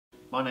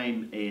My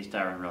name is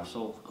Darran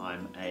Russell.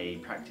 I'm a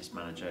practice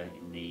manager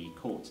in the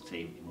courts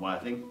team in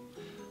Worthing.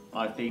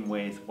 I've been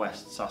with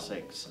West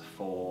Sussex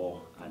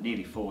for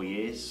nearly 4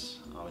 years.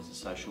 I was a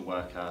social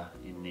worker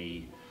in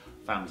the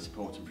family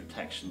support and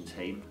protection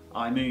team.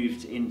 I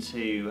moved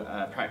into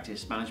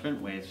practice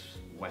management with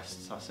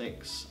West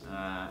Sussex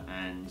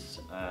and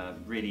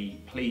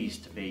really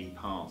pleased to be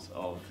part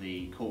of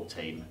the court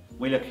team.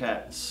 We look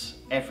at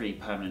every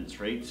permanence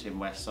route in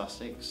West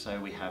Sussex, so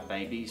we have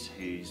babies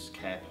whose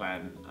care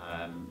plan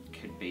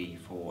could be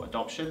for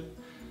adoption,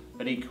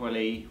 but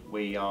equally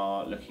we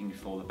are looking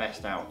for the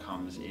best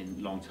outcomes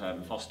in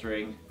long-term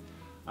fostering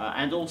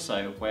and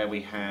also where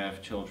we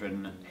have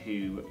children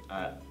who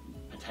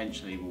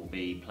potentially will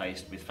be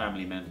placed with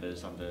family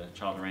members under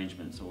child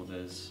arrangements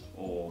orders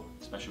or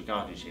special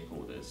guardianship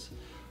orders,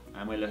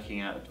 and we're looking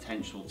at the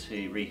potential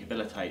to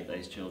rehabilitate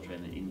those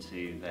children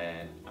into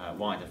their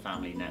wider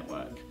family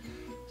network.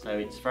 So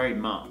it's very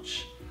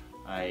much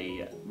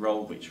a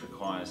role which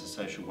requires a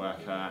social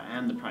worker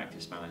and the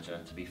practice manager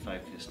to be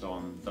focused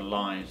on the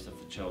lives of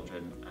the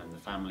children and the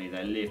family,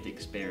 their lived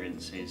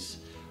experiences,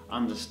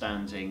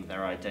 understanding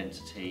their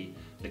identity,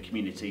 the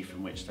community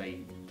from which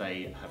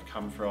they have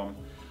come from,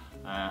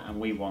 and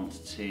we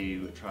want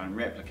to try and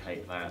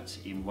replicate that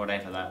in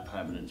whatever that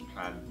permanent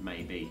plan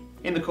may be.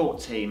 In the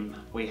court team,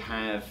 we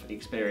have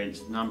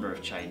experienced a number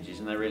of changes,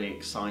 and they're really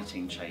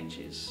exciting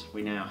changes.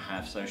 We now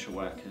have social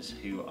workers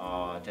who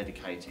are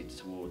dedicated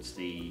towards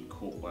the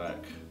court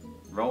work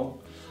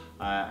role,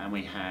 and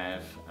we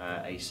have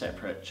a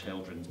separate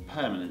children's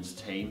permanence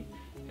team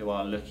who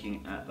are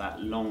looking at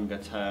that longer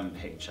term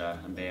picture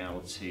and being able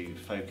to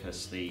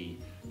focus the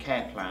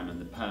care plan and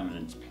the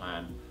permanence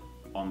plan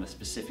on the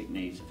specific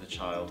needs of the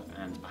child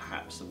and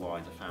perhaps the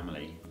wider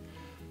family.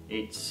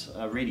 It's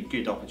a really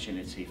good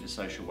opportunity for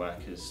social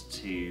workers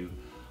to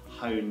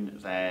hone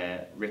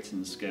their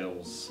written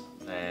skills,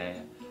 their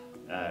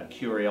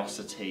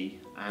curiosity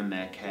and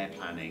their care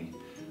planning.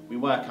 We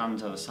work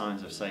under the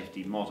Signs of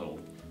Safety model,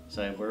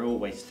 so we're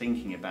always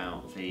thinking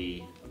about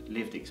the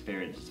lived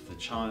experiences of the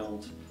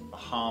child, the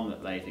harm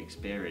that they've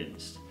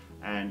experienced,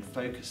 and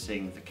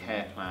focusing the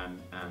care plan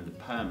and the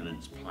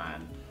permanence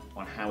plan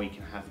on how we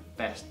can have the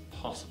best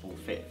possible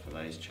fit for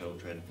those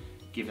children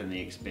given the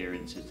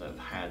experiences they've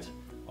had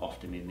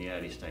often in the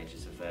early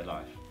stages of their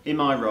life. In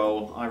my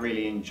role, I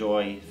really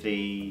enjoy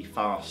the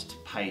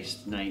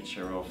fast-paced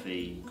nature of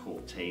the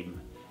court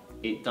team.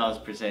 It does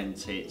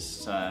present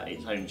its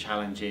own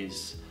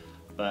challenges,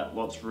 but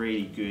what's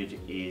really good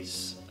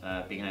is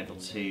being able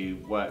to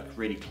work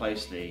really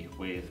closely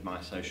with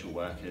my social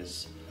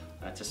workers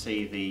to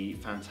see the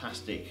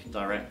fantastic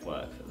direct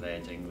work that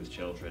they're doing with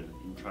children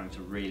in trying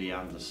to really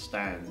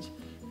understand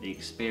the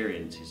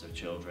experiences of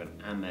children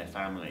and their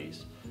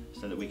families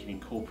so that we can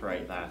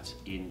incorporate that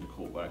in the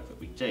court work that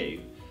we do.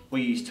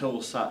 We use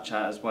tools such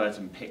as words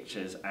and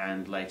pictures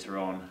and later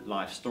on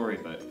life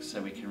storybooks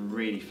so we can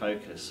really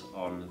focus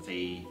on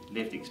the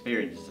lived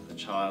experiences of the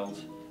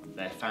child,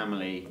 their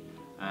family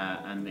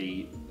and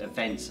the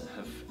events that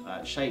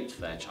have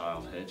shaped their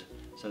childhood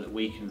so that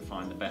we can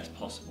find the best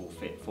possible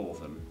fit for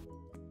them.